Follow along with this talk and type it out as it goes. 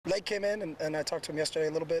Lake came in, and I talked to him yesterday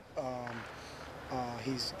a little bit.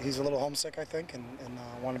 He's a little homesick, I think, and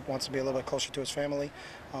wants to be a little bit closer to his family.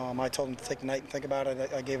 I told him to take the night and think about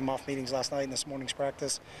it. I gave him off meetings last night in this morning's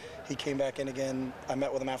practice. He came back in again. I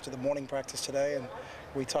met with him after the morning practice today, and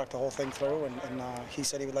we talked the whole thing through, and he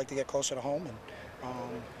said he would like to get closer to home,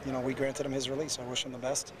 and we granted him his release. I wish him the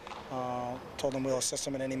best. Told him we'll assist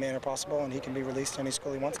him in any manner possible, and he can be released to any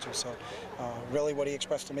school he wants to. So really what he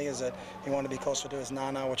expressed to me is that he wanted to be closer to his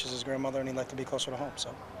nana, which is his grandmother, and he'd like to be closer to home.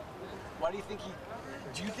 So. Why do you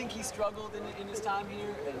think he struggled in his time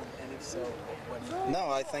here? And if so, what do you think?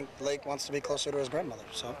 No, I think Lake wants to be closer to his grandmother,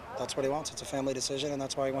 so that's what he wants. It's a family decision, and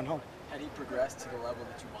that's why he went home. Had he progressed to the level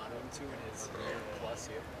that you wanted him to in his year plus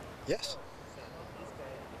here? Yes.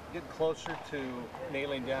 Get closer to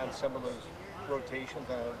nailing down some of those rotations.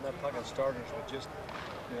 Not talking starters, but just,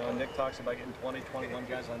 Nick talks about getting 20, 21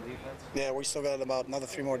 guys on defense. Yeah, we still got about another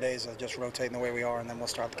 3 more days of just rotating the way we are, and then we'll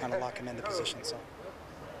start kind of locking into position. So.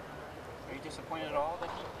 Are you disappointed at all that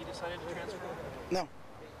he decided to transfer? No.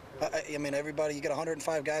 I mean, everybody, you get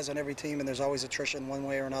 105 guys on every team, and there's always attrition one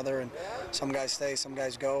way or another, and some guys stay, some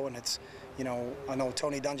guys go, and it's, I know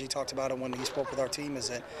Tony Dungy talked about it when he spoke with our team, is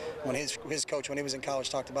that when his coach, when he was in college,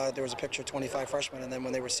 talked about it, there was a picture of 25 freshmen, and then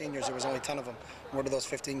when they were seniors, there was only 10 of them. Where did those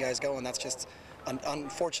 15 guys go? And that's just,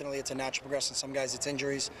 unfortunately, it's a natural progression. Some guys it's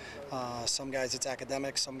injuries, some guys it's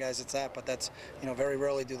academics, some guys it's that, but that's, very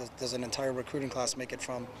rarely does an entire recruiting class make it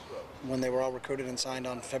from when they were all recruited and signed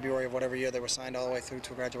on February of whatever year they were signed all the way through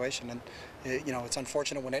to graduation. And, it's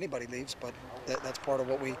unfortunate when anybody leaves, but that's part of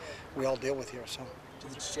what we all deal with here. So.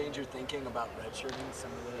 Does it change your thinking about redshirting some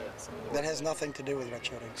of the That has nothing to do with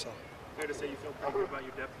redshirting. So. Fair to say you feel pretty good about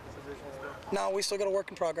your depth position still? No, we still got a work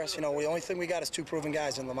in progress. The only thing we got is 2 proven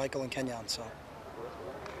guys in LaMichael and Kenyon. So.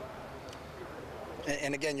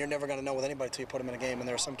 And again, you're never going to know with anybody until you put them in a game. And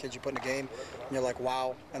there are some kids you put in a game, and you're like,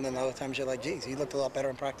 wow. And then other times you're like, geez, he looked a lot better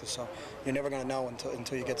in practice. So you're never going to know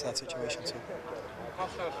until you get to that situation. So. How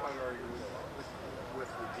satisfied are you with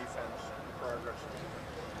the defense progress?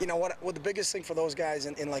 What the biggest thing for those guys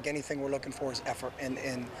in like anything we're looking for is effort,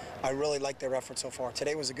 and I really like their effort so far.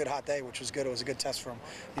 Today was a good hot day, which was good. It was a good test for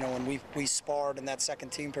them. When we sparred in that second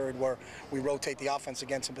team period where we rotate the offense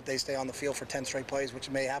against them, but they stay on the field for 10 straight plays, which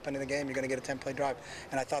may happen in the game. You're going to get a 10-play drive,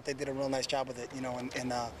 and I thought they did a real nice job with it.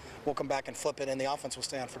 And we'll come back and flip it, and the offense will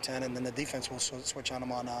stay on for 10, and then the defense will switch on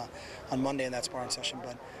them on Monday in that sparring session.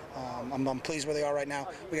 But I'm pleased where they are right now.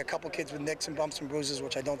 We got a couple kids with nicks and bumps and bruises,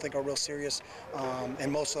 which I don't think are real serious,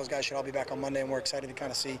 and most of those guys should all be back on Monday, and we're excited to kind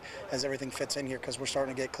of see as everything fits in here because we're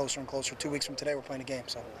starting to get closer and closer. 2 weeks from today, we're playing a game.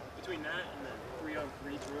 So between that and the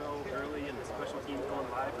 3-on-3 drill early and the special teams going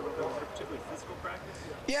live a little bit, particularly physical practice?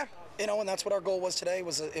 Yeah, and that's what our goal was today.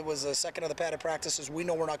 It was a second of the padded practices. We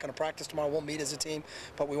know we're not going to practice tomorrow. We'll meet as a team,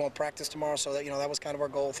 but we won't practice tomorrow. So that that was kind of our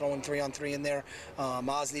goal, throwing 3-on-3 in there.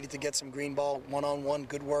 Maz needed to get some green ball, 1-on-1,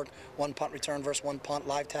 good work, 1 punt return versus 1 punt,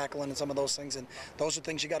 live tackling, and some of those things. And those are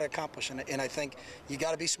things you got to accomplish. And I think you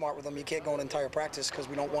got to be smart with them. You can't go an entire practice because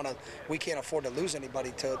we can't afford to lose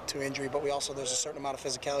anybody to injury. But there's a certain amount of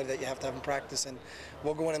physicality that you have to have in practice. And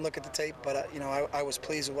we'll go in and look at the tape. But I was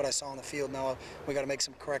pleased with what I saw on the field. Now we got to make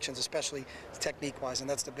some corrections, especially technique-wise, and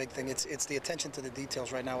that's the big thing. It's the attention to the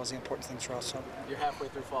details right now is the important thing for us. So. You're halfway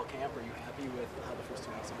through fall camp. Are you happy with how the first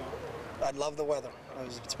 2 weeks have gone? I love the weather.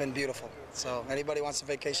 It's been beautiful. So anybody wants a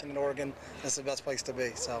vacation in Oregon, this is the best place to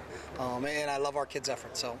be. So, and I love our kids'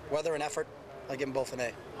 effort. So weather and effort, I give them both an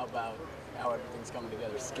A. How about how everything's coming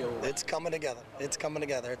together, skill-wise? It's coming together. It's coming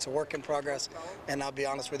together. It's a work in progress, and I'll be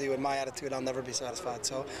honest with you, in my attitude, I'll never be satisfied.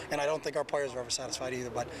 So, and I don't think our players are ever satisfied either.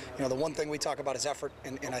 But the one thing we talk about is effort,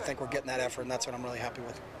 and I think we're getting that effort, and that's what I'm really happy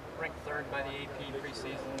with. Ranked 3rd by the AP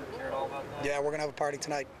preseason. Care at all about that? Yeah, we're gonna have a party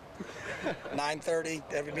tonight.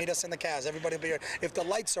 9:30. Meet us in the Cavs. Everybody will be here. If the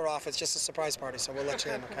lights are off, it's just a surprise party, so we'll let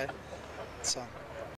you in. Okay. So.